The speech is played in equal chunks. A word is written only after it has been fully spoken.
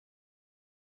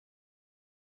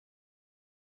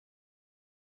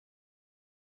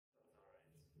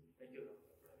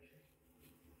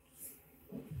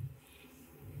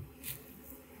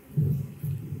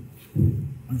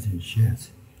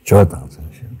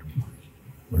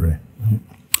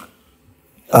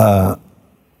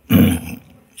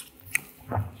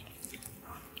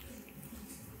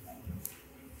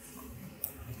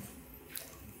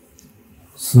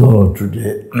So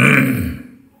today,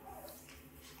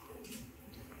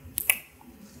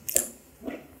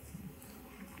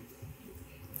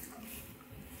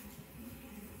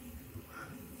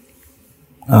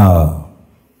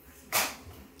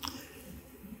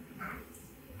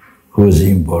 who's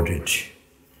embodied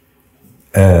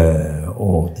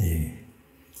all the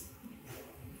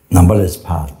numberless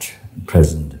past,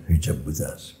 present, future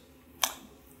Buddhas,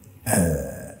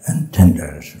 and 10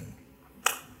 directions.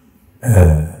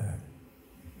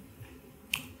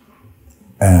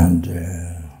 And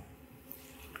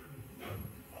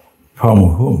from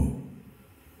whom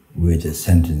with the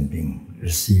sentient being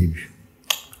receive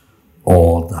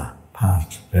all the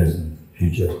past, present,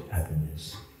 future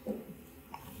happiness.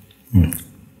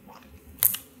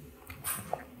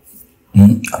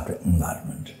 After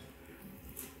enlightenment.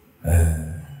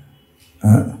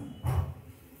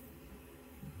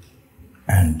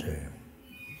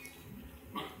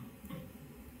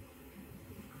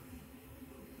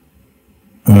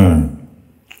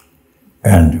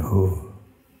 And who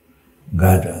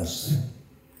guide us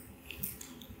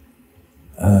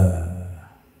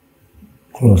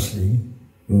closely,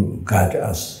 who guide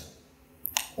us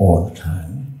all the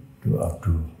time up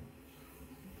to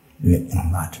the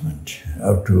enlightenment,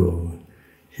 up to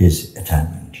his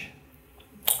attainment.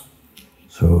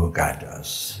 So guide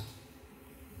us.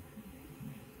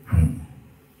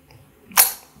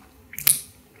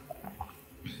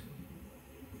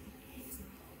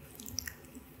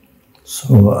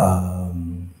 So,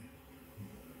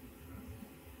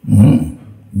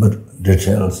 but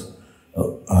details,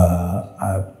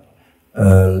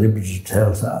 little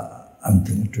details I'm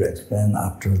thinking to explain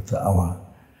after our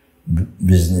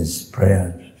business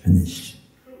prayer finished.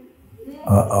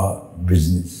 Our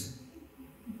business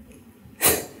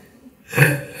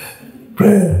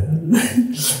prayer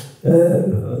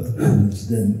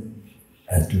then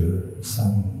I do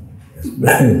some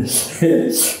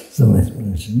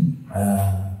explanation.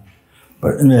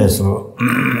 But anyway, so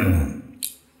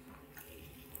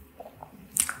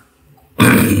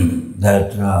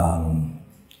that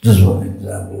just one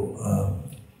example.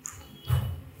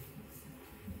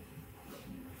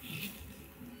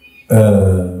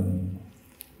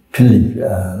 Philip,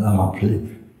 Lama Philip,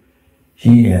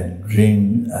 he had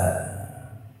dreamed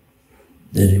that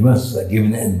he was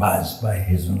given advice by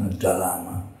his Dalai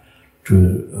Lama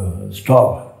to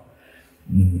stop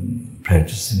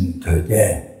practicing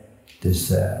today. This,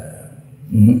 that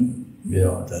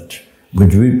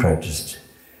which we practiced,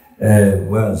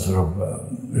 was sort of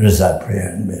recite prayer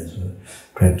and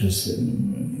practice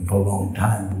for a long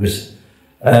time because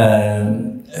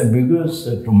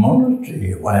the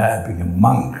monastery, why I became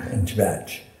monk in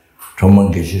Tibet,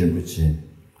 Choman Geshe Rinpoche,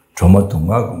 Choma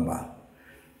Tongpa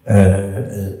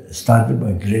Gompa, started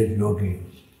by great yogi.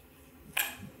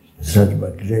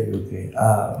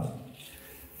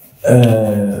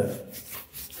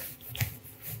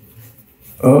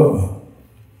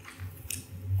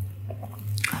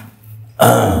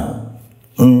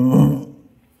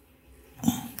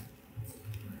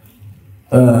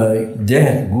 They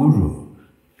had guru,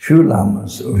 few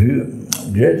lamas, few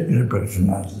great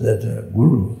practitioners, that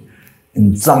guru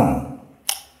in Zhang.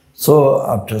 So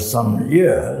after some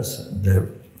years,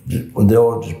 they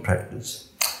all did practice.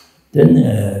 Then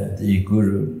the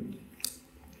guru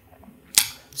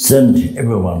sent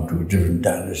everyone to a different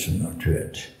direction of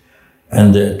Tibet.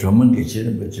 And Choman Geshe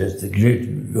Rinpoche, the great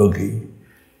yogi,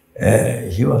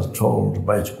 he was told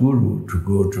by his guru to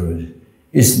go to the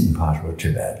eastern part of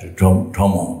Tibet, to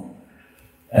Tomon.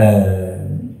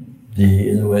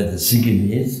 Where the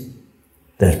Sikkim is,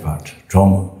 that part,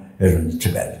 Tomon, is in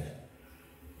Tibet.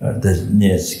 That's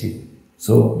near Sikkim.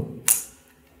 So,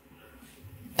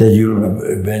 that you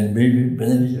when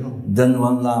beneficial. Then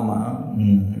one Lama,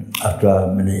 after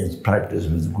many years practice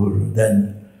with the guru,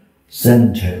 then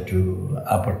sent her to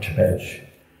Upper Tibet.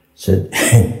 Said,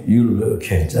 "You'll be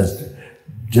okay, just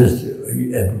able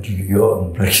to do your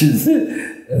own practice."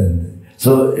 And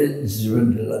so it's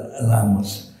when the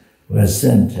Lamas were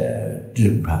sent to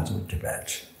different parts of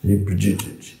Tibet. They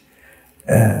predicted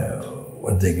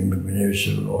what they can be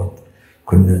beneficial or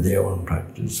couldn't do their own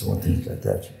practice or things like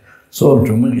that. So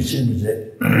Choman Geshe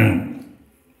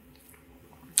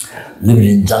lived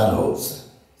in jungles.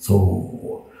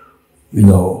 So,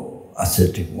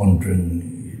 ascetic wandering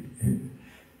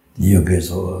the yogis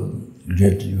or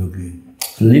great yogi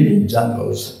lived in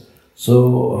jungles.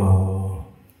 So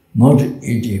not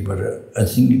 80, but I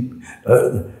think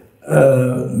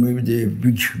maybe the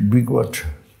big what,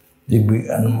 the big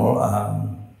animal,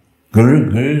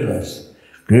 gorillas.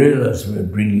 Gorillas were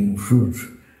bringing fruit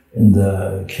in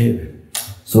the cave.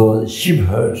 So the sheep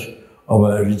herd of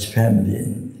a rich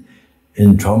family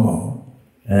in Tomo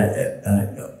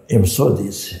saw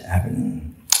this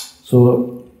happening.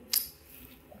 So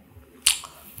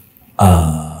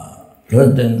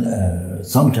then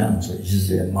sometimes you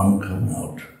see a monk coming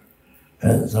out,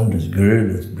 and sometimes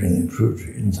gorillas bringing fruit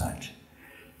inside.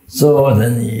 So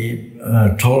then he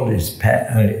told his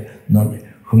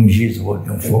whom he's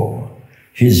working for,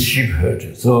 his sheep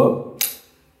herd. So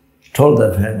told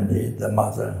the family, the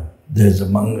mother, there's a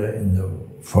monk in the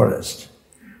forest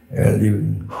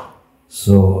living.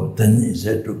 So then he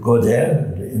said to go there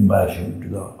and invite him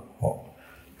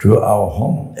to our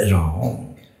home, as our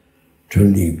home, to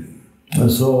live.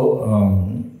 So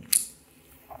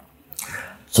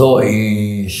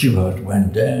a shepherd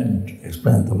went there and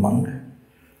explained to the monk,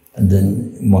 and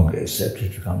then the monk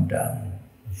accepted to come down.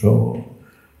 So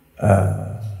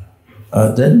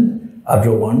then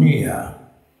after 1 year,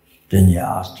 then he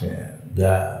asked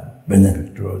the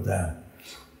benefactor of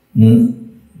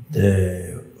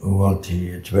the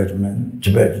wealthy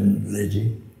Tibetan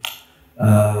lady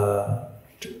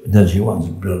that he wants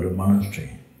to build a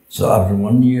monastery. So after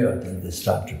 1 year, then they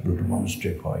start to build a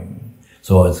monastery for him.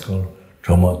 So it's called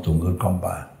Thomo Tungal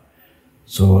Kompa.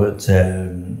 So it's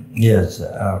yes.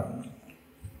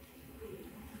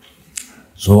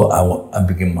 So I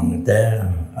became monk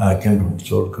there. I came from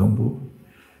Seoul, Kampu.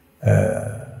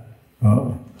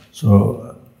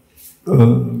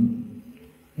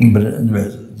 But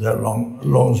anyways, it's a long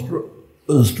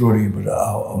story, but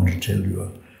I want to tell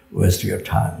you, waste your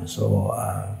time. So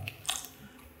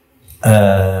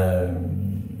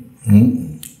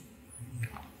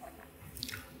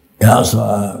so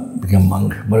I became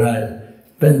monk, but I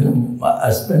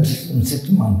spent 6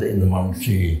 months in the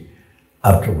monastery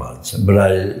afterwards. But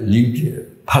I lived in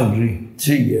Phagri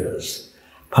 3 years.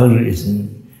 Phagri is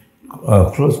in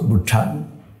close Bhutan,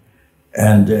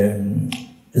 and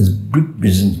it's a big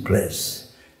business place.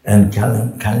 And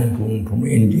Kalimpong from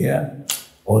India,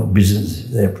 all business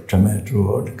there,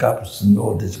 tomato, the cups, and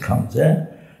all this comes there.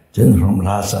 Then from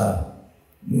Lhasa,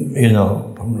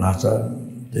 from Lhasa,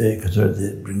 they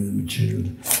bring the material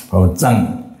from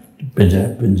Zhang,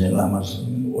 Benjen Lama's,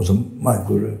 also my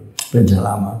guru, Benjen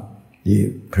Lama,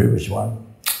 the previous one.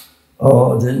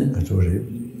 Then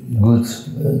goods,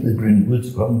 they bring goods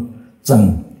from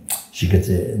Zhang,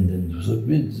 Shikate, and then it was a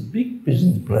big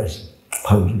business place,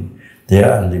 Phagri.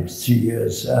 There I lived 3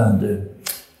 years and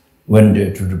went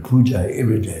there to the puja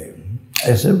every day,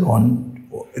 except one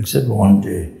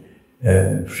day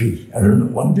free. I don't know,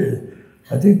 one day,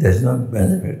 I think there's no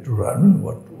benefit to I don't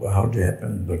know how it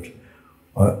happened, but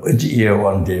each year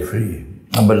 1 day free.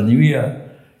 But New Year,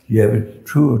 you have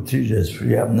 2 or 3 days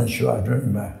free, I'm not sure, I don't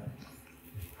remember.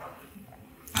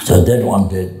 So that 1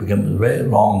 day becomes very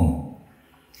long,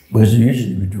 because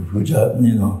usually we do puja,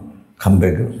 come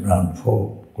back around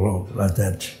 4 o'clock, like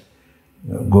that,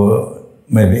 go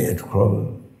maybe 8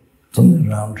 o'clock, something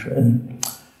around. And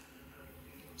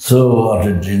so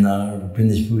after dinner,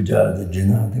 finish puja, the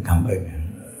dinner, they come back.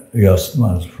 Your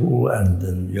stomach is full, and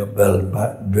then your bell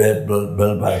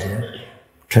buzzer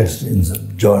text in the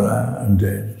jhana, and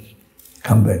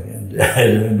come back. And I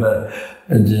remember,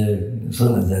 and so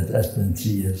like that, I spent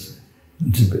 3 years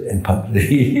in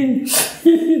Phagri.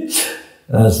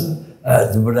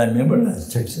 But I remember I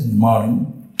text in the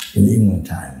morning, in the evening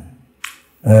time,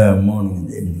 morning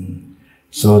and evening.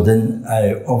 So then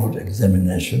I offered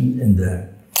examination in the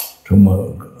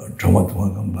Thomo Tungal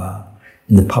Kompa,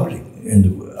 in the public,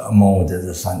 among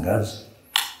the sanghas.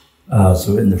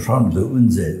 So in the front, the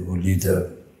Unze who lead the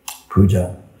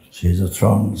puja, she's a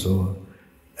throne. So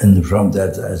in the front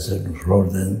that I said the floor,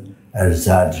 then I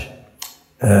recite.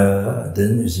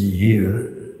 Then you see here,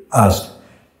 ask,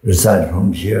 recite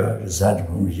from here, recite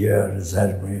from here,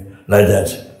 recite from here, like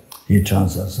that. He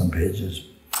translates some pages.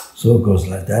 So it goes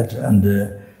like that. And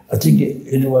I think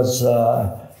it was,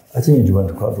 I think it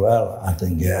went quite well. I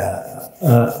think,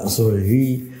 so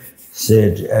he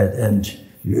said at the end,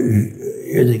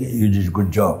 you did a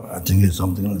good job. I think it's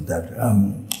something like that.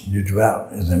 You did well,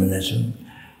 examination.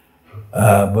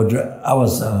 But I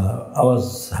was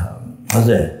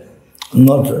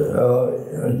not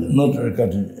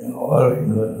regarded or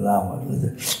Lama.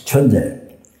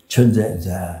 Chunde is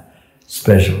a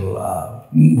special,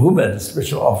 who made a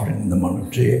special offering in the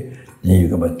monastery, then you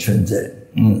go about Chunde.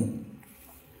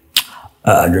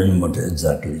 I don't know what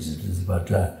exactly it is, but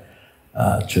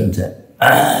Chunde.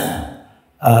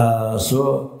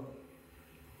 So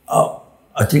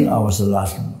I think I was the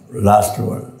last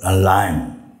one,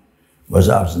 line. I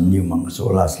was a new monk, so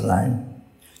last line.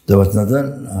 There was another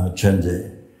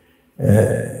Chönze,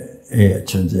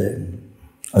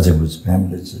 I think his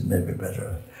family is maybe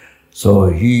better. So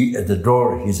he, at the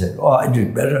door, he said, "Oh, I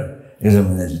did better." He said,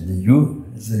 "You?"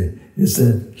 He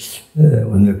said,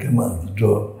 when you came out the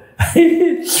door.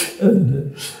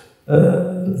 And,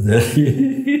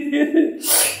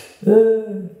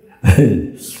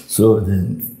 so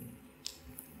then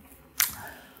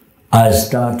I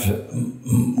start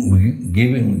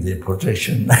giving the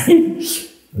protection,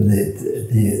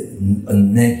 the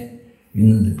neck,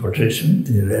 the protection,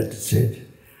 the red said.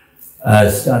 I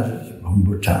started from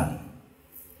Bhutan.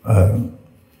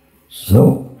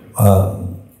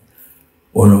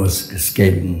 When I was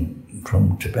escaping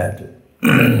from Tibet,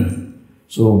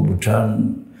 so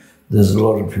Bhutan, there's a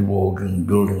lot of people working,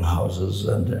 building houses,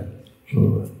 and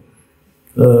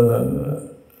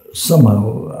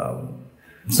somehow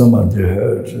they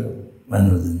heard,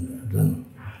 and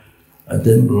then a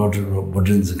lot of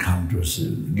Buddhists come to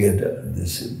get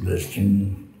this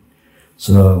blessing.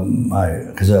 So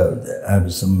because I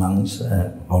have some monks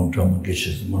from Trungpa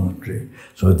Geshe's monastery,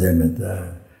 so they made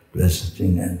the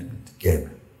blessing and gave.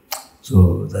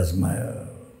 So that's my,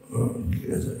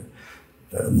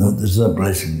 no, this is a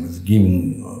blessing, it's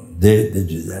giving, they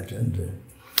do that. And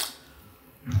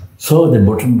so the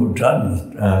Bhutan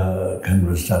kind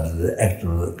of started the act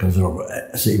of the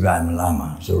Sivan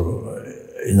Lama. So,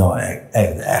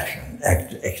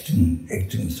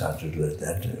 acting started like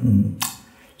that.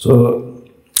 So,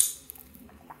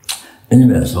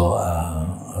 anyway, so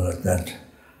like that.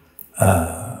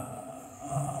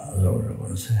 What I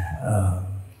want to say.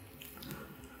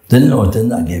 Then I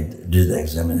did the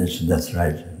examination. That's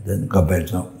right. Then got back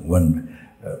to went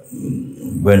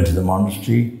to the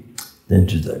monastery. Then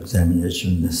to the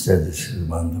examination. They said this is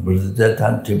one. But at that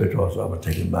time, Tibet was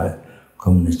overtaken by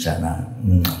Communist China.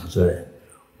 So,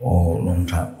 long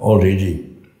time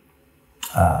already.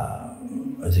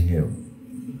 I think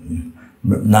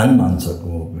 9 months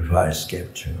ago, before I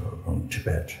escaped from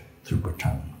Tibet through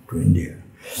Bhutan to India.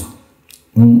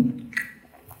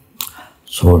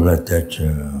 So like that,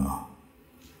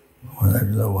 I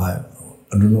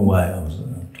don't know why I was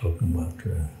talking about.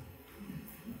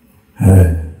 I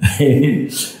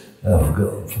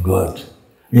forgot.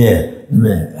 Yeah.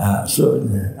 So I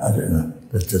don't know.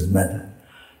 That doesn't matter.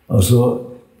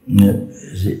 Also,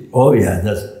 that's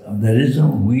the reason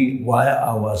why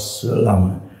I was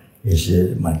Lama. Is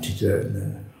my teacher.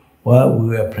 Why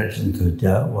we were practicing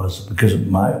Thöja was because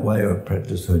why I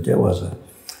practiced Thöja was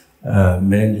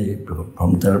mainly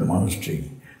from that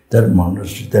monastery. That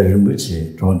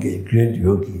Rinpoche, Trungpa, great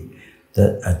yogi,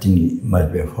 that I think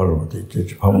might be a follower, the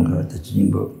Pamanga, the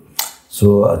Jingbo.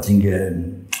 So I think,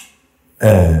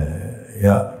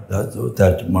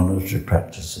 that monastery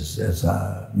practices as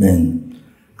a main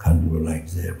kind of like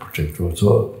their protector.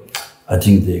 So I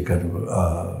think they kind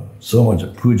of so much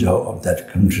puja of that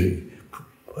country,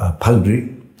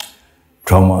 Pagri,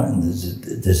 trauma, and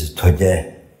this is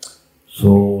Thöja.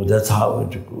 So that's how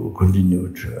it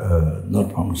continued,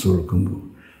 not from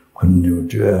Surakumbu,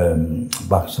 continued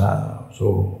Baksa,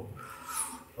 so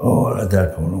all of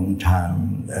that for a long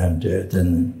time. And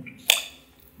then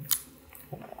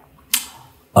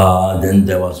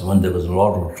there was a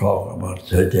lot of talk about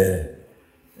Thöja,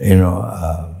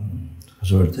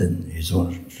 so then he's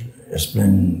going to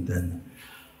explain then.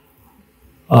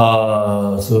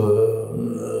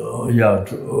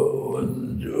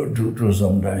 To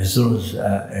some time, his students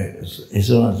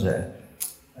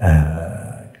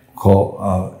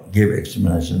gave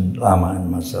explanation, Lama and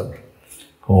myself,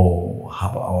 for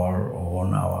half hour or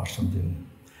 1 hour or something.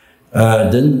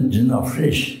 Then dinner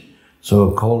fresh,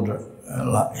 so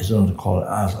his students called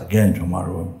us again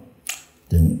tomorrow.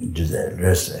 Then do the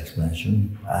rest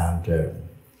explanation and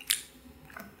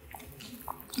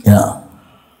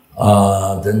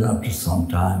then after some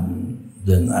time,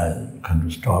 then I kind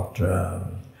of stopped.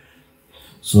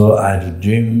 So I had a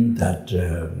dream that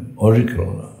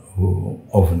oracle, who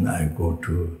often I go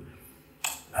to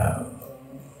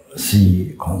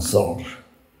consult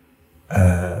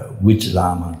which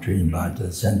Lama to invite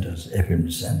the centers, FM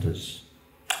centers,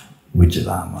 which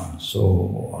Lama,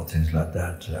 so things like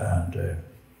that, and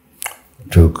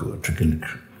took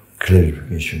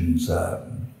clarifications,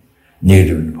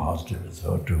 negative and positive,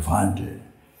 so to find it,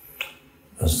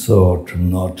 so to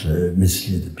not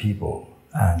mislead the people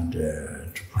and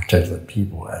to protect the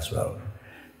people as well,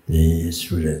 the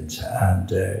students. And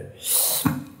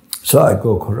so I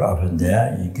go quite often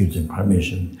there, he gives them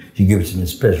permission, he gives me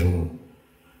special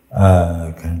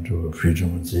kind of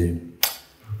freedom.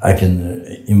 I can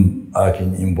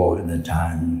involve in the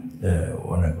time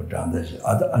when I go down. There's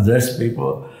others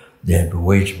people, they have to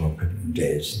wait for 15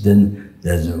 days. Then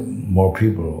there's more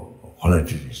people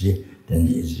collected, you see, then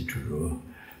it's easy to do.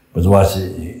 But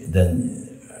then,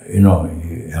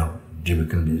 you have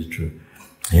difficulties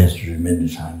he has to do many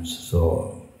times.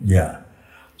 So, yeah.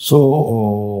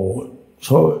 So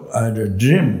I had a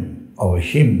dream of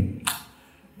him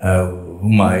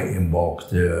whom I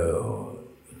invoked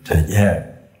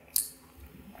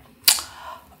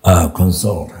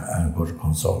consult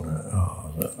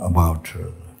about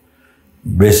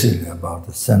basically about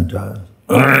the center,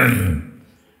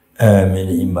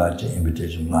 many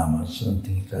invitation lamas and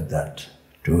things like that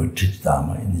to teach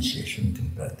Dharma initiation,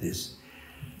 things like this,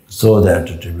 so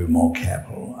that to be more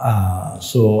careful.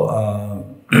 So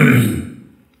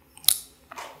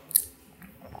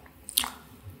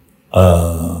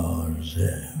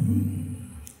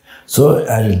I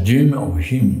had a dream of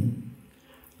him.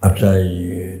 After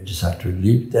I decided to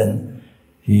leave, then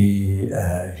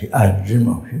I had a dream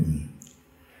of him,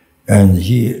 and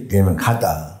he gave a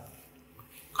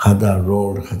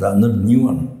rolled khata, not a new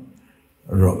one,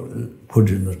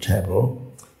 put it in the table.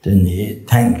 Then he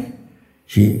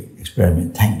expressed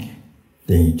me thank.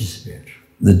 Then he disappeared.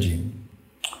 The dream.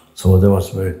 So there was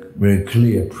very, very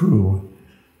clear proof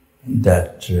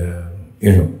that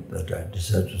that I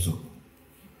decided to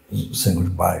say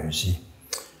goodbye. You see.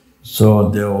 So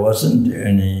there wasn't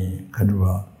any kind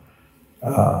of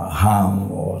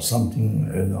harm or something,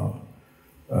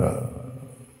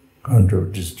 kind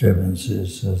of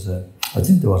disturbances. I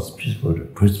think there was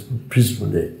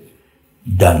peacefully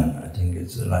done. I think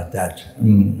it's like that.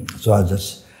 So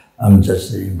I'm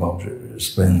just about to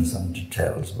explain some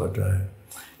details, but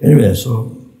anyway.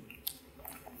 So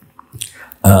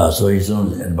his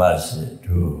own advice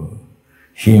to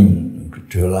him,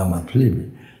 to Lama Philippe,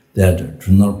 that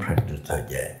do not practice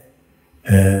Thaje.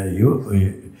 I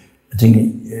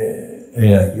think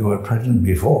you were practicing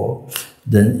before,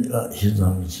 then his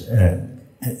own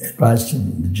advised him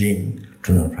in the gym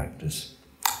to not practice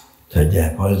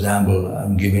Thaje. For example,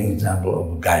 I'm giving example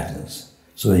of guidance.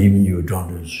 So even you don't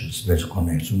have special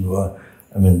connection,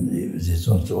 this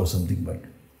or something, but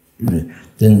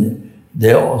then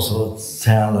they also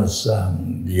tell us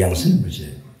the young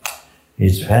Rinpoche,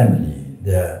 his family,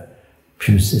 their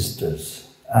few sisters,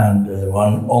 and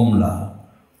one Omla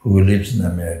who lives in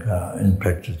America and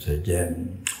practices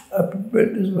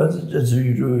practice was just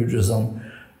you do some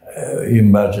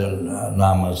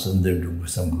lamas and they do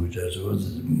some puja. So it was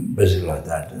basically like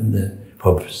that, and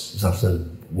for successful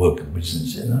work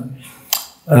business,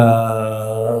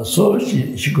 So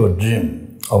she got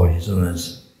dream of his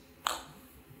owners.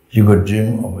 She got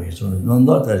dream of his owners.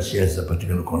 Not that she has a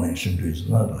particular connection to it,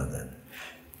 not like that.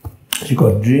 She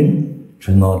got dream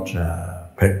to not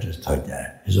practice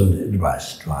Thaje, his own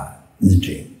advice to her in the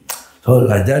dream. So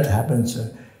like that happens,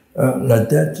 like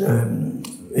that,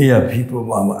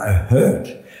 people I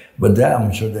heard, but there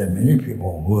I'm sure there are many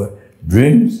people who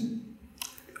dreams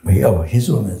of his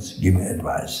own giving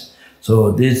advice.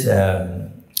 So this,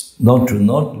 not to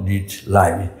not lead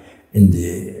life in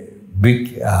the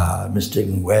big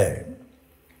mistaken way,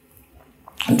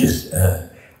 this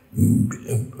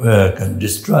can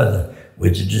destroy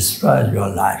which destroys your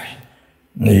life,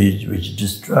 which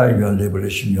destroys your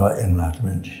liberation, your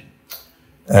enlightenment.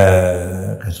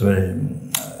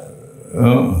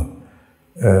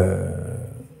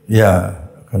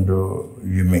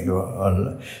 You make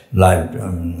your life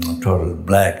total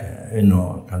black,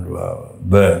 kind of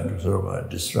burned, sort of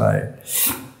destroyed.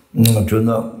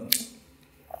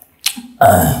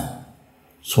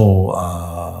 So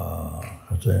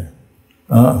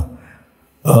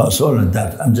like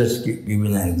that, I'm just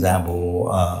giving an example.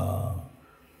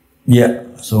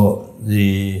 So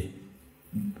the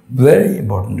very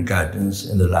important guidance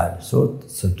in the life, so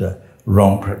the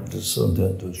wrong practice, so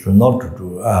not to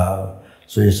do.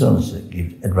 So he sort of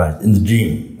give advice in the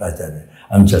dream like that.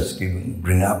 I'm just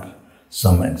bring up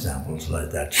some examples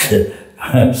like that.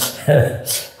 How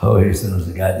he sort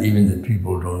of guide, even the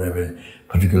people don't have a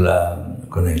particular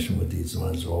connection with these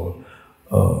ones or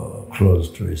close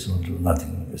to his own,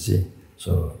 nothing, you see.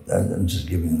 So I'm just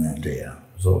giving an idea.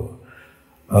 So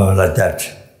like that.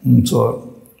 So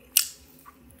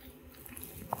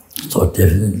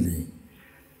definitely.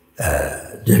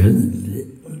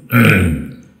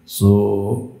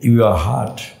 So if your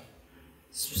heart,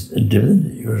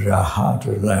 definitely your heart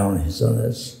rely on his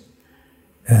honest,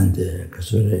 and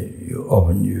you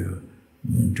open, you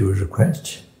do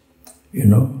request,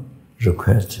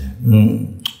 request.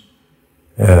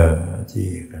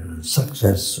 the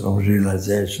success of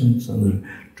realizations and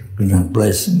the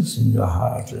blessings in your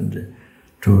heart, and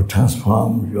to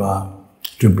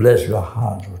to bless your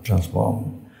heart, to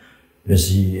transform you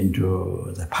see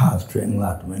into the path to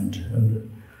enlightenment. And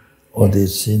all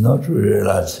this, to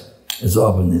realize it's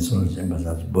often it's one example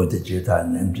of bodhicitta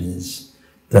and emptiness.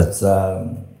 That's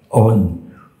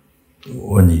often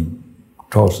when he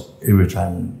talks every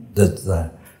time, that's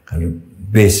the kind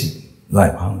of basic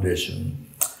life foundation.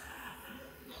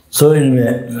 So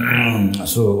anyway,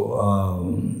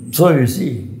 so you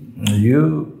see,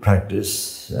 you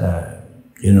practice,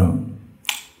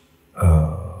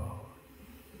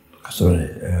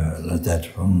 like that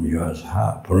from your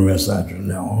heart, from your side to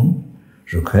learn,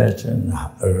 request and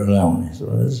learn. So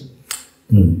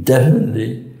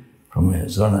definitely from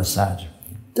his own side,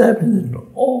 definitely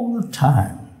all the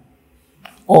time,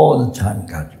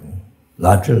 got you,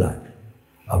 life to life,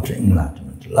 after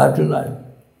enlightenment, life to life.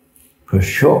 For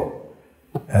sure.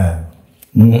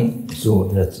 So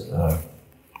that's,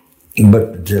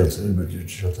 but tells everybody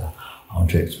I want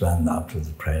to expand after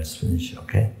the prayer is finished,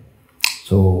 okay?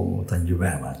 So thank you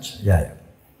very much. Yeah.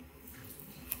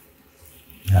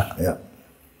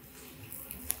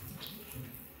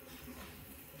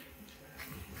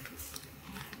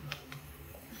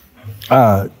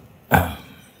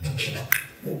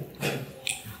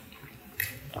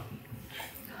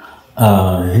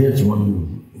 Here's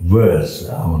one verse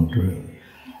I want to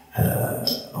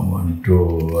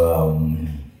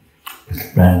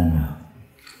explain.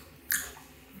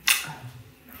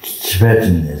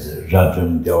 Tibetan is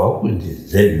Rajam Jawakunji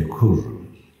Zevi Kuru.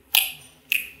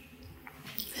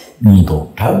 Nido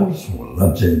Tabusu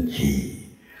Lajanji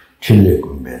Chile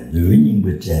Kumbe Nuining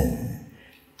Bujen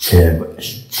Cheba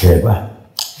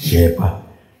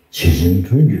Chijin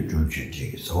Tunju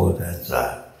Tuji. So that's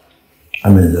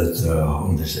that's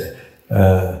how they say.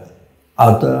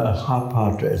 Other half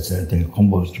part is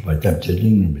composed by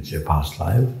Japjin, which is past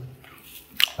life.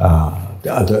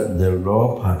 The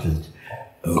lower part is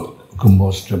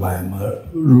composed by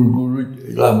Guru,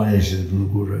 Lama Yeshe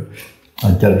Guru,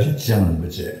 and Japjin,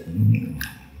 which is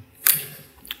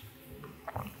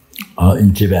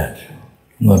in Tibet,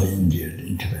 not in India,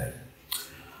 in Tibet.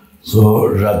 So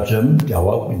Rajam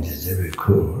Jawab, which is very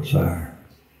cool, so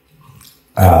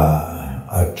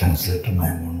I translate my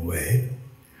own way.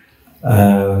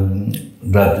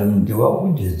 Rajam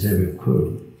Jawab, which is very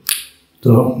cool.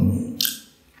 So,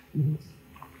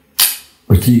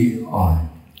 see,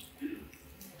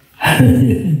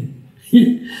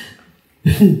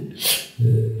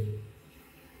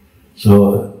 so,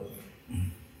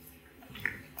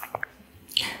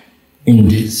 in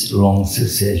this long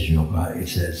succession yoga, it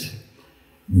says,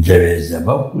 Jave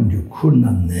Zabab Kunju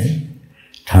Kunamne,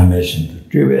 Tameshin to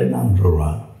Jive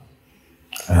Namdora,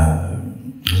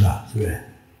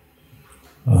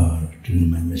 doing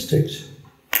my mistakes.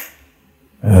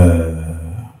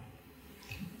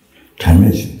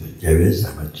 Tameshin to Jave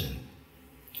Zabachin.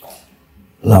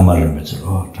 Lama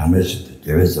Rambachar, Tameshin to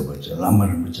Jave Zabachin, Lama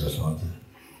Rambachar.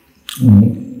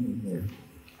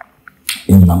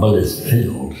 In numberless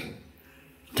fields,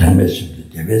 Tameshin to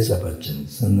Jave Zabachin,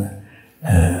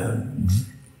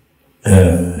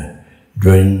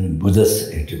 doing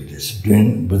Buddhist activities.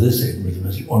 Doing Buddhist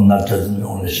activities, not just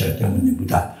only Shakyamuni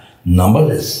Buddha,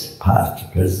 numberless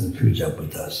past, present, future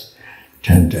Buddhas,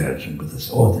 10 direction Buddhas,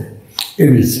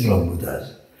 every single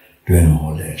Buddha doing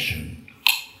whole action.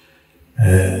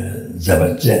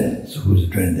 Zabachen, who's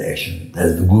doing the action,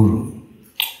 that's the Guru.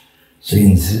 So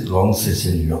in this long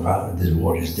session yoga, this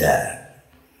word is there.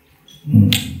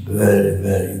 Very,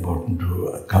 very important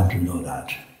to come to know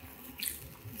that.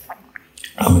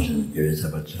 Lama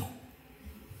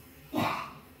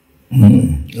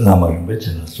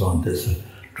Rinpoche, so on this,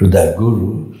 to that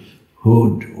Guru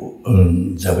who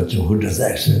does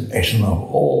action of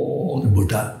all the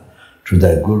Buddha, to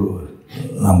that Guru,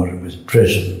 Lama Rinpoche,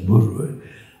 precious Guru,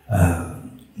 I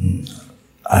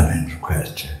made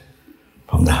request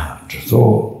from the heart.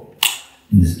 So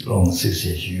in this long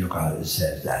succession yoga, it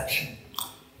says that.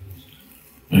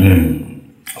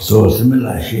 So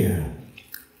similar here.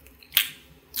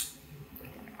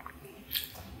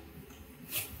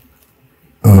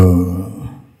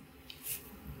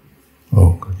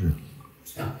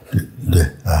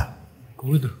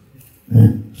 Good.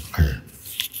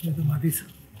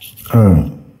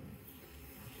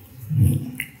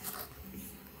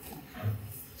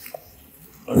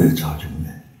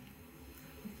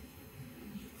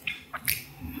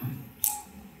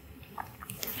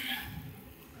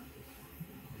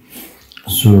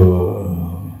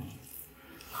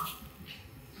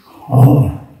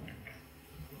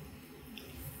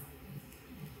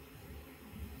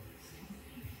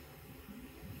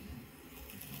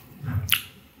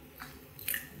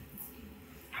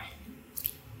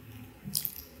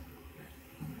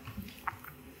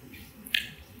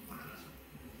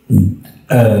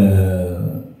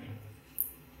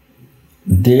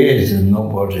 there is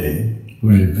nobody who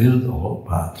revealed the whole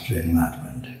path to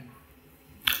enlightenment.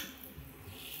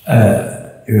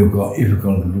 If you're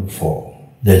going to look for,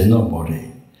 there's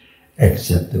nobody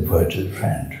except the virtual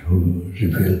friend who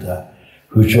revealed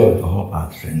who showed the whole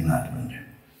path to enlightenment.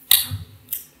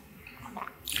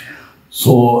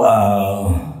 So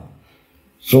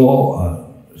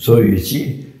you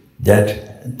see that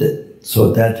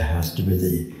has to be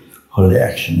the holy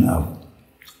action of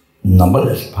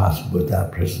numberless past Buddha,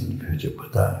 present, future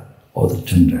Buddha, all the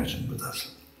generation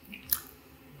Buddhas.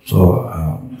 So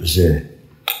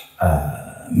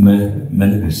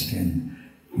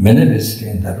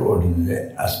manifesting that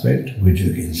ordinary aspect which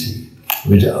you can see,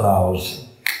 which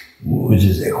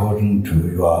is according to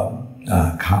your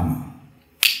karma,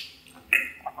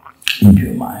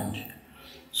 impure mind.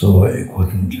 So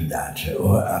according to that,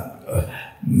 or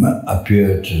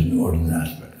appear to an ordinary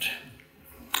aspect,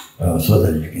 so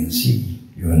that you can see,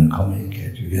 you can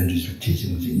communicate, you can receive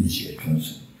teachings,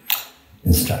 initiations,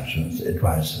 instructions,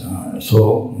 advice.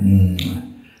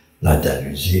 Like that,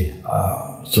 you see,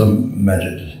 some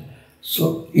method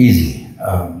so easy,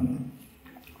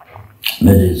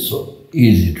 method so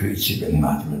easy to achieve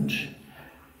enlightenment.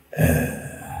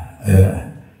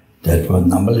 That for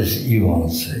numberless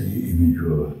eons, even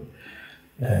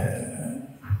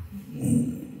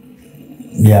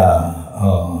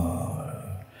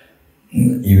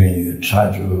you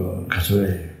try to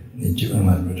achieve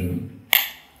enlightenment,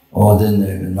 or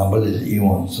then numberless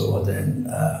eons, or then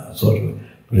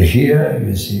but here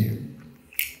you see,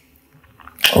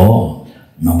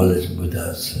 numberless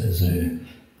Buddhas,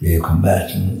 the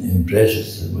compassion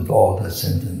embraces with all the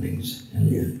sentient beings,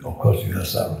 and of course you are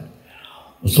sorry.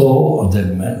 So the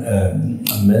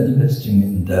manifesting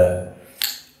in the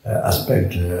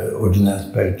aspect, ordinary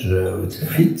aspect, which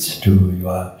fits to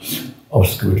your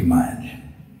obscure mind,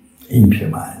 impure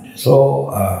mind.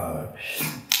 So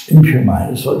impure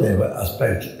mind, so they have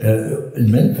aspect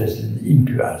manifested in the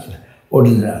impure aspect,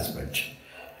 ordinary aspect.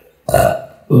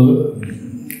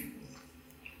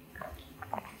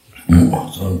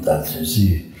 So that you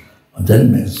see, that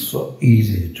makes it so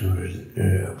easy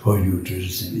for you to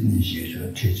receive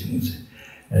initiation, teachings,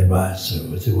 advice,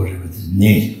 whatever is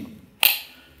needed.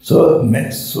 So it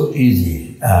makes it so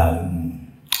easy.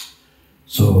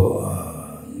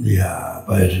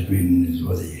 By revealing this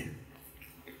body,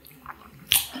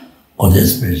 or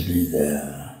especially the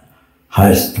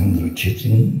highest Tantra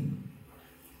teaching,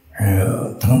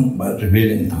 by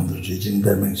revealing Tantra teaching,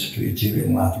 that makes it to achieve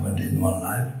enlightenment in one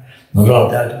life. Not all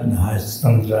that in the highest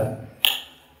Tantra,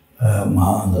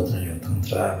 Mahananda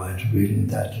Tantra, by revealing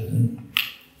that,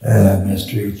 means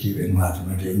to achieve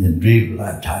enlightenment in a brief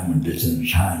lifetime and distant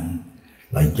time,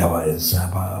 like Java,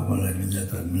 Sapa,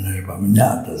 Minerva,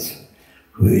 Minyatas,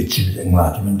 who achieved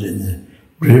enlightenment in a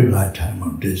brief lifetime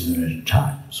of distant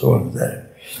time. So on there.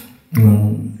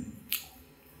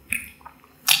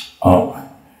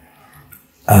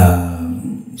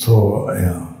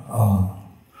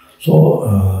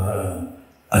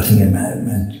 I think I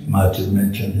might have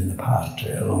mentioned in the past,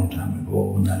 a long time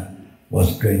ago, when I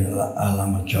was doing a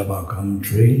Lama Chaba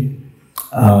commentary.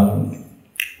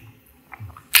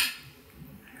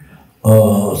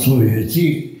 So you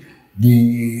see, the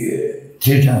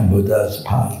Titan Buddhas,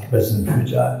 past, present,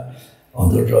 future, on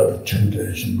the road,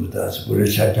 generation Buddhas, Guru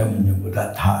Shakyamuni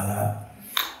Buddha, Tara,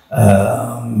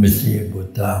 Messiah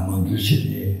Buddha,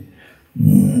 Manjushri,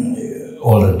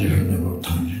 all the different level of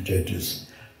translators.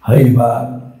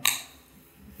 However,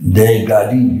 their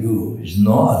guiding you is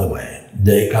no other way.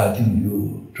 They guiding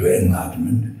you to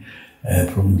enlightenment,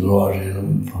 from the lower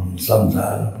realm, from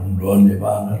samsara, from lower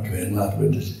nirvana to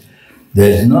enlightenment.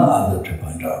 There is no other to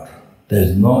point out. There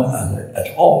is no other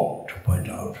at all to point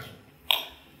out.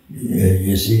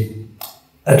 You see,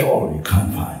 at all you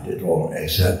can't find it all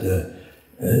except the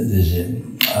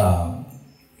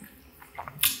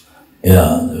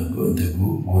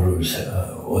gurus,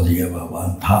 or the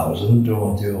 1,000,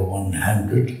 or the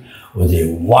 100, or the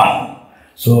 1.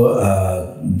 So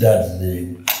that's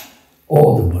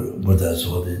all the Buddhas,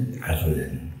 or the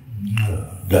Catholic,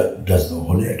 that's the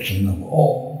holy action of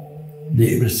all,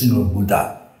 every single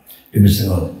Buddha, every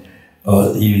single,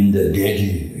 even the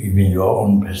deity, even your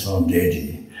own personal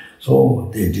deity. So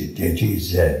the deity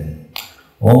is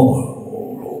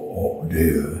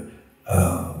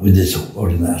with this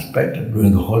ordinary aspect,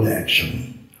 doing the holy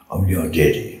action of your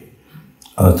deity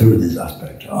through this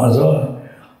aspect. Also,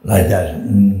 like that.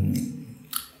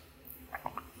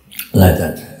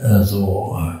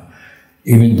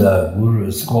 Even the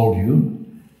Guru scold you,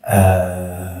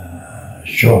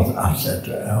 short aspect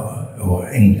or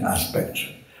any aspect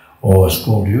or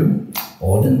scold you,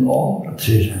 or then all the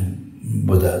tradition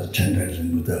Buddhas,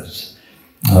 10,000 Buddhas.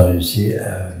 You see,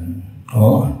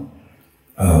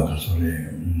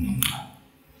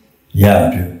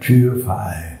 to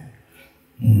purify.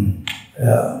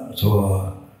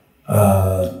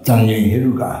 Zhang Yin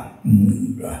Hiruga,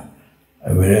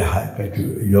 a very high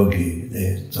yogi,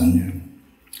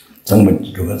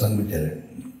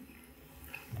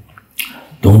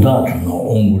 don't know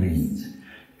own reasons.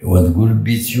 When the Guru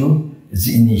beats you, it's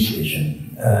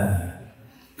initiation.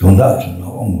 Don't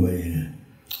know own way.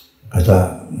 Because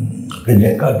when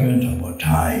you got about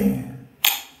time,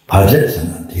 Pajes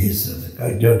and this,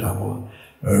 got about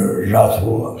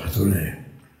Ratu,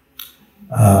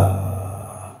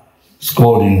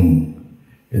 scolding,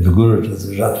 if the Guru does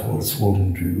Ratu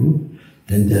scolding to you,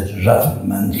 then that Ratu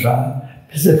mantra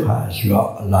pacifies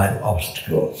your life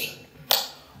obstacles.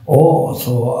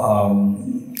 Also,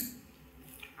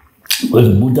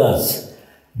 with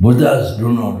Buddhas do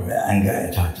not have anger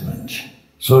attachment.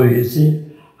 So you see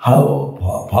how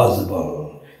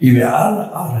possible, even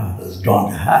Arhats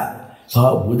don't have, so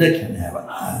how Buddha can have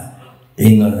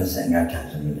ignorance and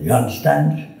attachment. You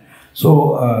understand?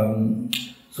 So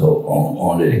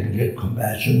only great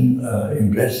compassion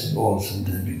embraces all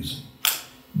sentient beings.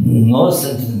 No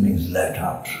sentient beings left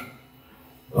out.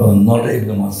 Not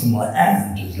even a small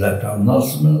ant is left out. Not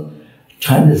small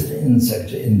tiniest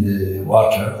insect in the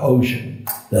water ocean.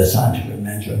 The scientific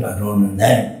mentioned, I don't know the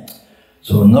name.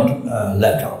 So not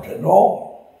left out at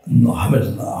all. No, how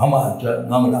much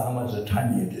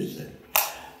tiny it is.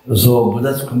 So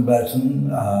Buddha's compassion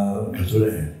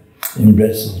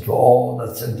embraces to all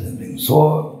the sentient beings.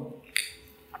 So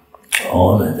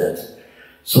all of that.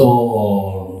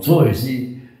 So you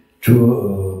see,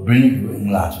 to bring you to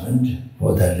enlightenment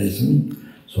for that reason.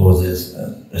 So there's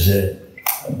a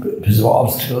piece of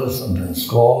obstacles, sometimes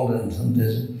scold and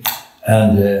sometimes,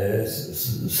 and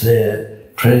say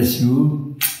praise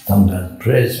you, sometimes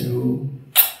praise you.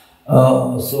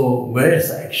 So various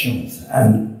actions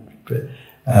and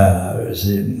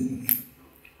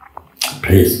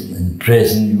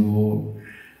praising you.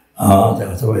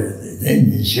 That's why the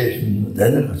initiation,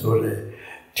 then the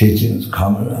teachings,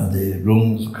 the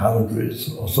rooms, commentaries,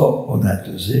 also all that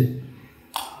you see.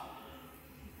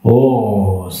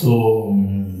 So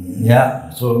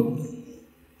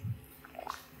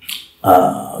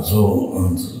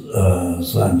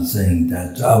I'm saying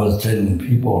that I was telling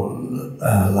people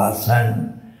last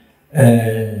time,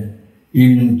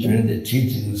 even during the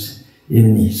teachings,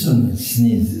 even his own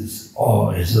sneezes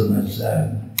or his own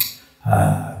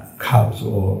coughs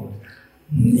or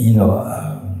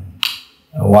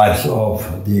wipes off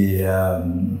the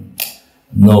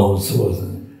nose or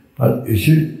something. But you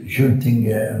should think,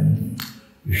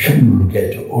 you shouldn't look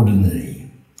at ordinary.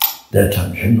 That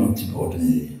time should not think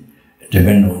ordinary.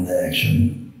 Depending on the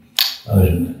action.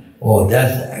 Or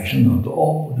that's the action of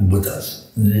all the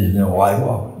Buddhas. There is no wipe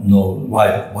off nose,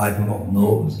 wiping off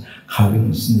nose,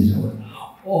 coughing, sneezing.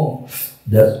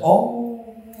 That's all.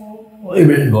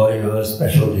 Everybody has a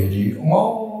special lady.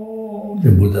 All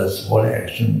the Buddha's holy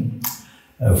action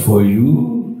for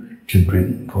you to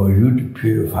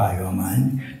purify your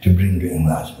mind, to bring to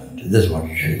enlightenment. That's what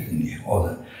you should think.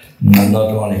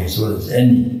 Not only so as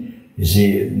any. You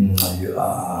see,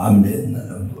 how many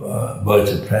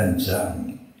birds of friends that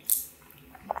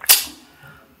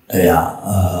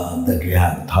we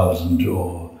have, 1,000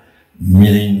 or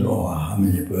million, or how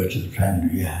many birds of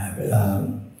friends we have.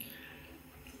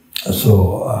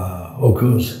 Of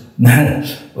course,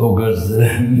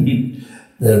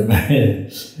 that may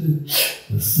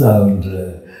sound,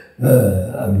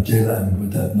 I'm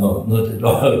Buddha. No, not at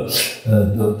all.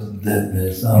 That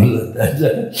may sound like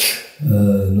that.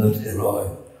 Not at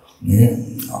all.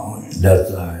 That's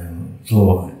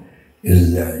so it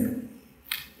is there.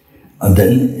 And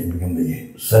then it can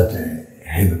be such a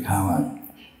heavy karma.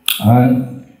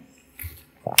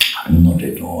 Not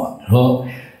at all. So,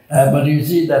 but you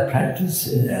see that practice,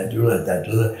 do like that.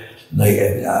 Like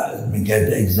we get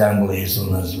the example as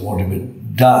soon as what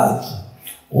it does.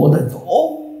 All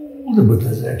the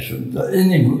Buddha's action.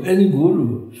 Any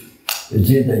guru. You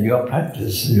see that your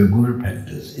practice, your guru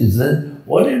practice, is that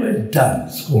whatever it done,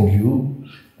 scold you,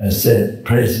 said,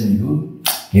 praising you,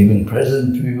 giving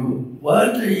present to you,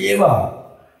 whatever.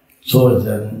 So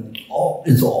then,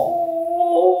 it's all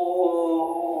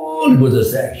the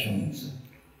Buddha's actions.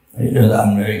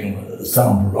 I'm making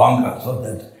sound longer so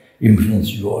that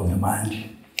influence you on your mind.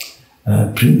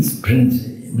 Leaves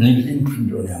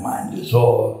imprint on your mind.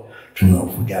 So to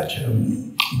not forget.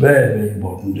 Very, very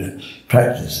important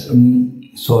practice.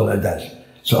 So like that.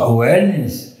 So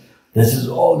awareness This is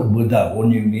all the Buddha.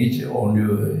 When you meet,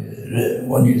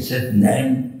 when you say the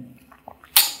name,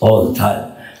 all the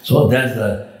time. So that's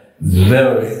the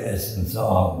very essence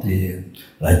of the,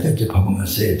 like Jayapabanga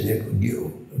said, the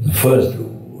first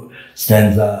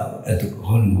stanza at the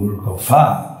Holy Guru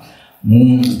Kafa.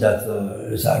 That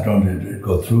I don't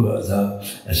go through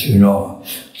as you know.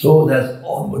 So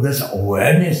that's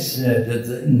awareness. That's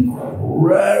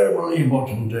incredibly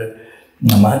important.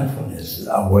 Mindfulness,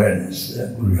 awareness,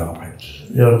 Guru Yoga practice.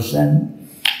 You understand?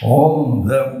 All of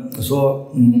them.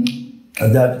 So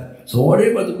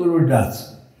whatever the Guru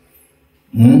does,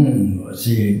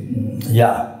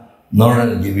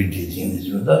 not giving teaching,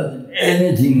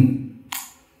 anything.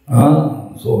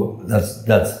 So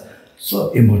that's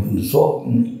so important. So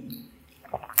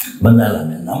Manala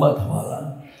mein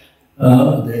Namatwala,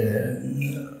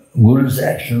 the Guru's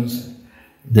actions,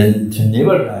 then to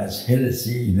never rise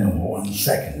heresy even for 1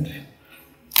 second.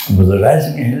 But the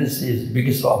rising heresy is the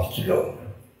biggest obstacle.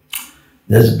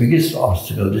 That's the biggest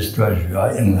obstacle destroys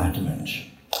your enlightenment.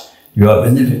 You are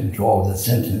benefiting to all the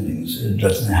sentient things. It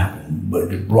doesn't happen,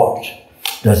 but it's blocked.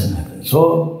 Doesn't happen.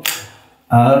 So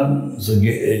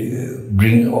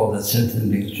bring all the sentient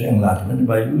things to enlightenment,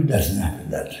 but you doesn't happen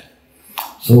that.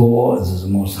 So this is the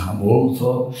most humble.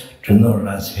 So to know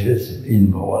rise heresy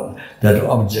in Bhavan, that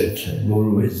object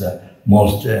Guru is the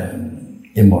most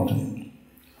important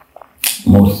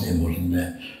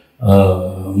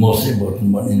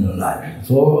one in your life.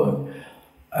 So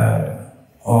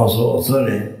also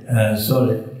sorry,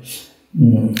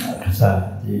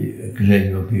 the great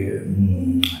yogi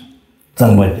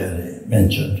Tsangvajari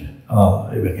mentioned.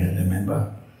 If you can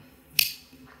remember.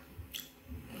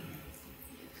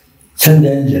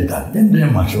 Chandenjeta, Dendra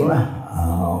Mashura,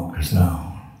 Krishna.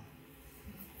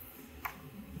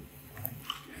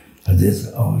 This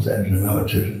always I remember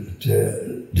to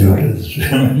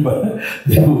remember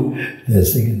the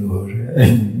second word.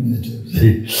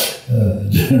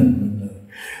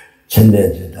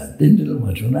 Chandenjeta, Dendra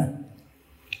Mashura.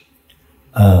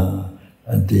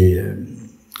 The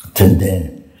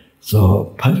Tenden,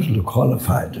 so perfectly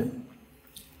qualified,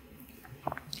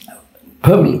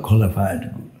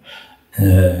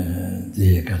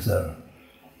 the Kasar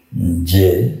J,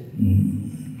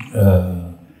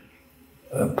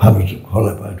 publicly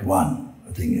qualified one,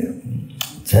 I think,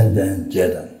 Tenden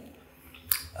Jedan.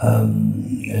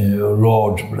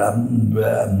 Lord, but I'm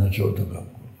not sure to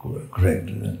correct,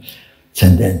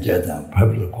 Tenden Jedan,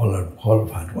 publicly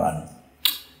qualified one.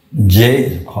 J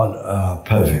is called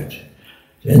perfect.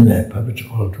 In the perfect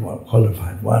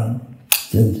qualified one,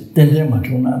 then there are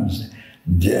two names,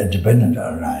 dependent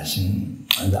arising,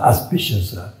 and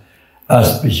auspicious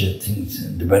things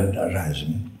dependent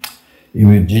arising. If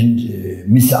you didn't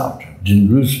miss out, didn't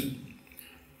lose,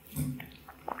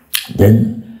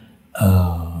 then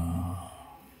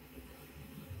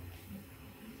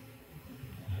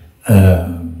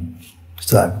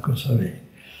sorry.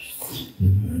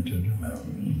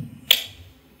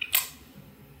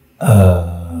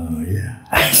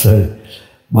 So,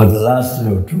 but the last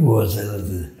two words,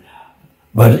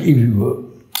 but if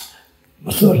you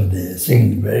sorry, the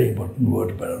second very important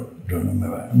word, but I don't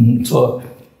remember. So,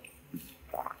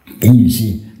 then you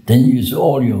see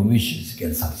all your wishes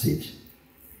can succeed.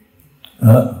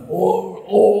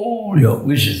 All your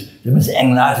wishes, there means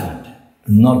enlightenment,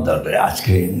 not that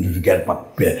asking to get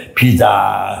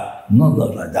pizza, not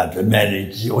like that,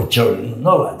 marriage or children,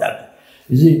 not like that.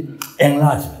 You see,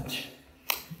 enlightenment.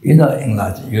 You know,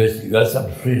 enlightenment, you are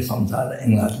free sometimes,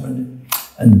 enlightenment,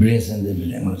 and brings in the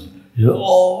enlightenment. So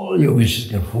all your wishes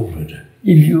get fulfilled.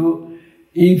 If you,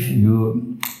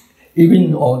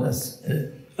 even all this,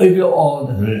 even all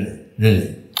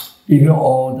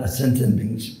the sentient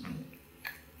beings,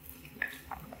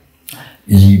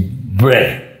 is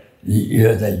bread.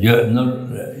 You're not,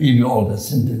 even all the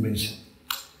sentient beings,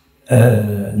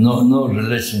 no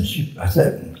relationship, I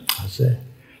say,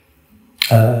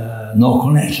 no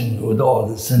connection with all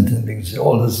the sentient beings.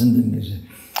 All the sentient beings,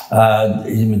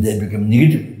 even they become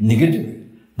negative.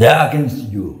 They are against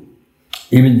you.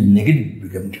 Even the negative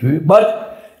become true.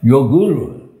 But your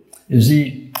guru, you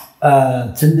see, is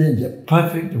a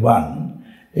perfect one.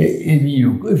 If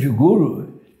you guru,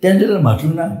 then the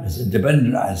matuna is a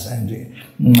dependent aspect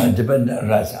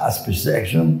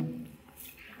action.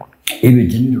 If you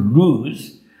didn't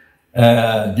lose,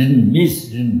 didn't miss,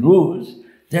 didn't lose,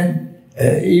 then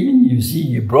even you see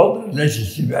you broke the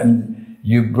relationship and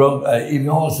you broke, even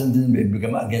all sentences may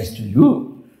become against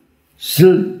you.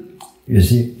 Still, you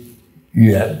see,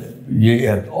 you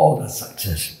have all the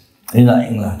success. In our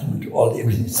enlightenment,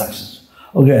 everything is success.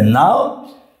 Okay, now,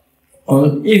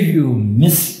 if you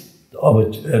miss the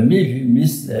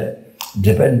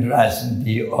dependentizing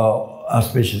the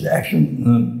auspicious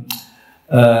action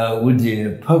with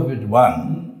the perfect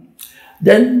one,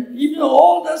 then even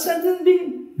all the sentient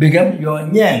beings become your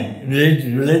yang,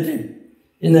 related.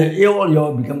 All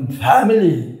you become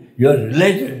family, your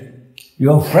relative,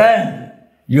 your friend,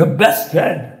 your best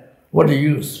friend. What is the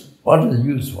use? What is the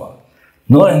use for?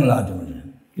 No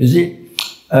enlightenment. You see,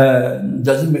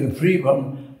 doesn't make free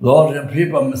from Lord and free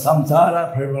from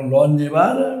samsara, free from Lord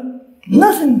Nirvana.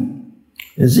 Nothing.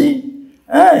 You see,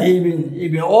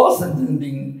 even all sentient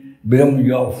beings become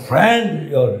your friend,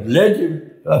 your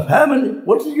relative, your family.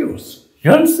 What's the use?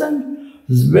 You understand?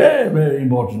 It's very, very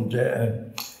important.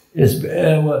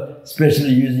 Especially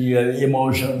using your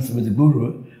emotions with the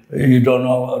Guru. You don't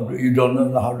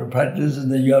know how to practice, and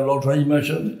then you have lots of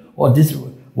emotions. Or this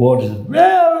word is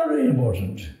very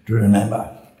important to remember.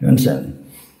 You understand?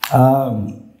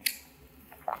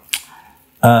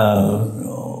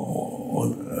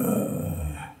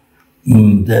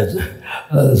 There's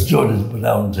stories, but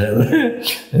I won't tell.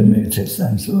 It may take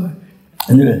time. So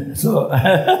anyway, so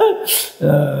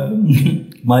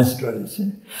my story,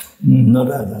 see?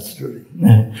 Not other story,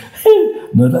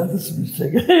 not others'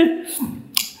 mistake.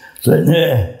 So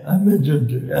anyway, I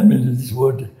mentioned this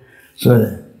word. So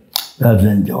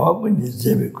Rajan Jawab when you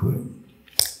say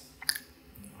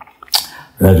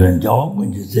Rajan Jawab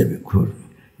when you say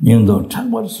Yingdo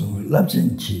Changwar Sung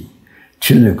Lapsin Chi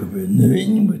Chilikubi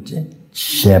Nuinimute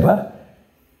Sheba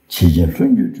Chijin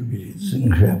Sunju to be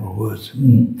incredible words. I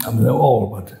mean all,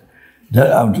 but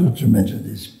that I'm just to mention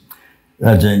this.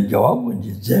 Rajan Jawab when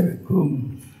you say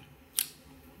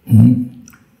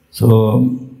So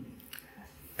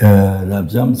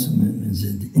Rabjams means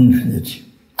the infinite.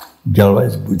 Jalva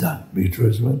is Buddha,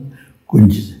 victorious one.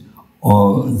 Kunji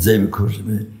or Zevikur,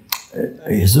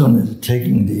 his own is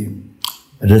taking the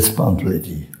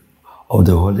responsibility of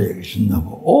the holy action of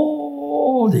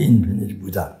all the infinite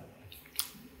Buddha.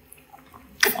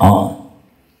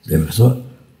 So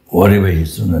whatever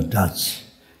his son does,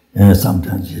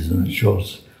 sometimes his son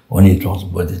shows when he draws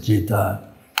bodhicitta,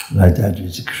 like that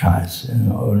is Christ, you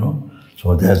know.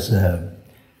 So that's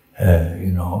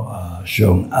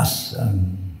showing us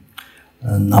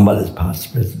numberless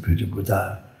past, present, future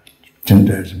Buddha,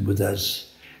 tenders, Buddhas,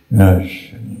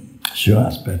 showing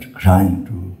us better crying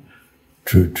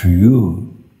to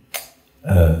you,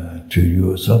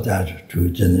 so that to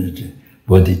generate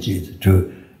bodhicitta,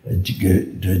 to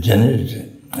generate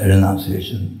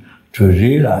renunciation, to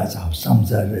realize how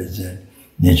samsara is the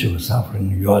nature of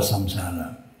suffering, your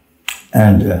samsara,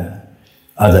 and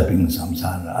other beings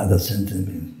samsara, other sentient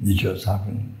beings, nature of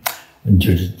suffering, and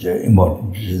the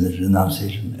important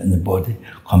renunciation and the body,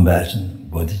 compassion,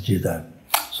 bodhicitta.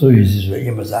 So you see,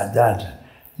 emphasize that.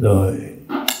 So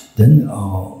then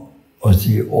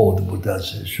see all the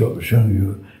Buddhas showing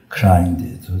you crying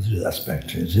to the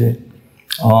aspect, you see.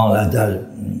 Like that.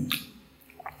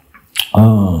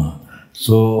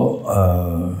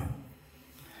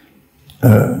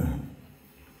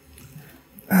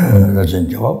 Rajan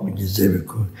Jawab, which is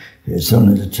Zevikur, is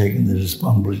certainly taking the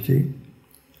responsibility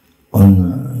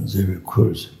on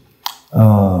Zevikur's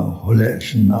holy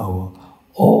action now,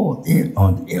 all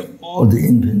the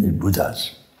infinite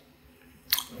Buddhas.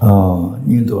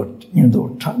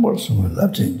 Nindo Changbar Sung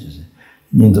love changes,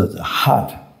 Nindo the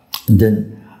heart, and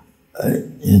then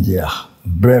in the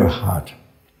brave heart,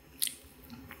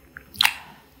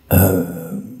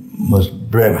 most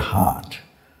brave heart,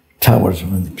 towers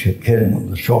when carrying on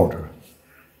the shoulder,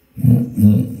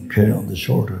 carrying on the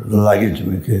shoulder, the luggage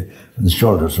we carry on the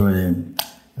shoulder, so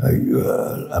you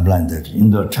are blinded. In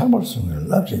the Changbar Sung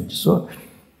love changes. So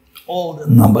all the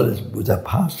numberless Buddha,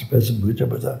 past, present,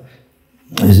 Buddha,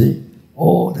 you see,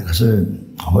 all the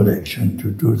holy action,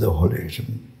 to do the holy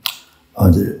action,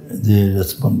 the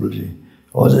responsibility,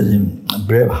 all the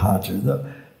brave heart,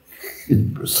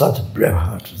 such a brave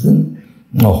heart, then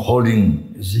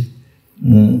holding, you see,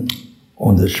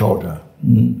 on the shoulder.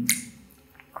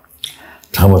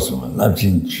 Tamasuma,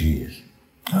 loving cheese,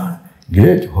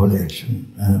 great holy action,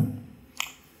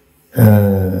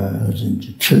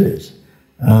 chilies,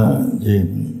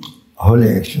 the holy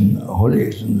action, holy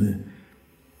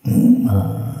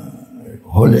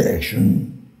action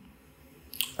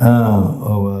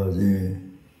over the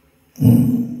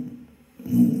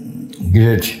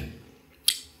great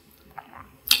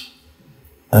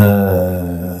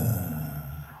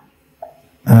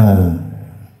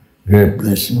great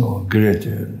blessing or great,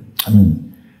 the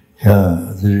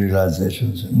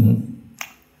realizations.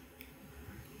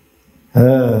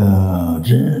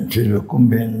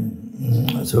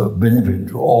 So benefit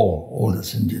to all the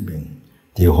sentient beings.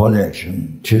 The holy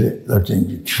action,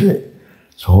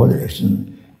 so holy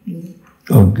action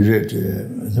great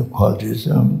the qualities,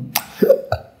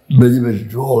 very, very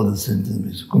to all the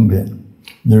sentences, compare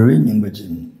the reading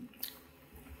between.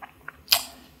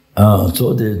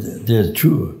 So there's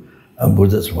two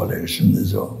Buddha's collection.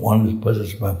 One is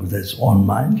possessed by Buddha's own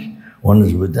mind, one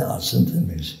is within our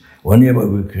sentiments. Whenever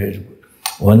we create,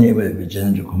 whenever we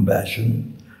generate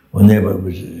compassion, whenever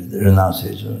we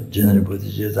renunciation, generate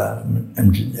bodhicitta,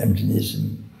 emptiness,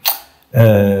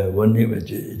 whenever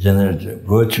we generate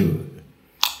virtue,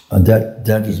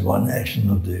 that is one action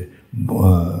of the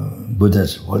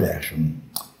Buddha's holy action,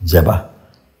 Japa.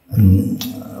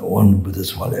 One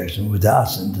Buddhist holy action without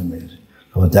sentiment.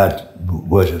 So that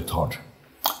virtue taught.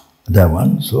 That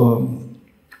one. So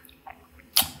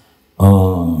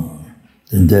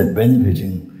then they're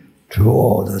benefiting to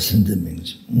all the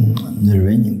sentiments, the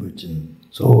reigning between.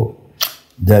 So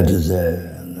that is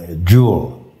a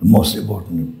jewel, the most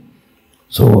important.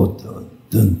 So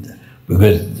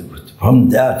because from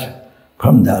that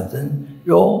then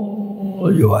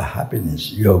your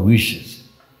happiness, your wishes,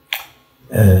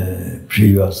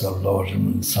 free yourself, Lord,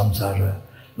 samsara,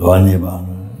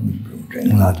 Nirvana,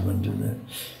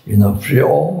 enlightenment, free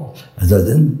all, and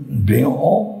then bring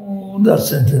all that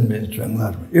sentiments to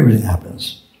enlightenment. Everything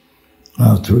happens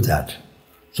through that.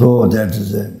 So that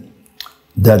is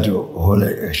that whole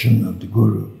action of the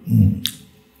Guru.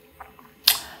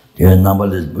 The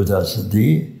numberless Buddha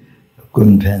Siddhi,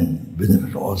 Kunpen,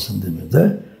 benefit all sentiments.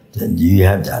 Then you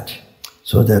have that.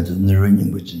 So that in the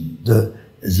reigning between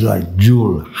it's like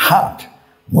jewel, heart,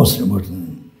 most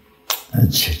important.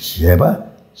 Sheba.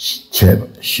 So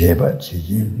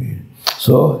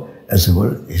as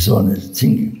well, his own is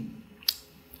thinking.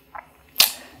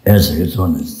 As his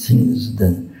own is thinking,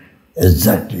 then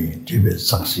exactly to be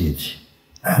succeed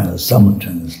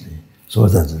simultaneously. So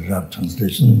that's the rough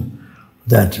translation.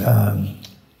 That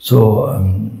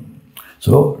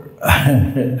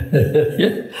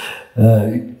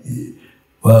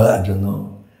well, I don't know.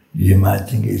 You might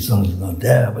think his own is not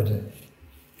there, but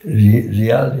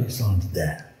reality is not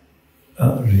there.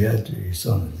 Reality is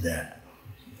not there.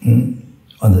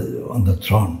 On the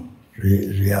throne,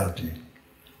 reality.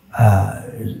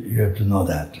 You have to know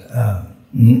that.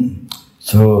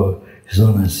 So He's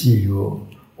going to see you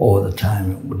all the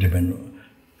time. It would depend.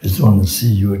 He's going to see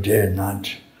you day and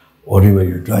night. Whatever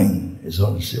you're doing, He's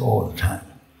going to see all the time.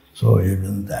 So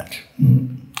even that.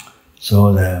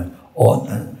 So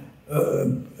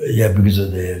because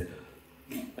of the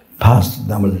past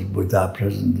Namalaj Buddha,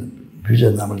 present,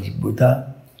 future Namalaj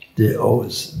Buddha,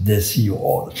 they see you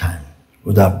all the time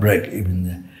without break,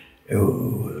 even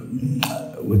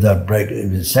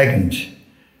second.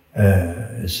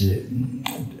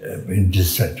 Being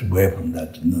distracted away from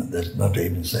that. No, there's not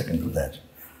even second of that.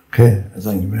 Okay,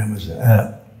 thank you very much.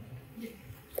 Yeah.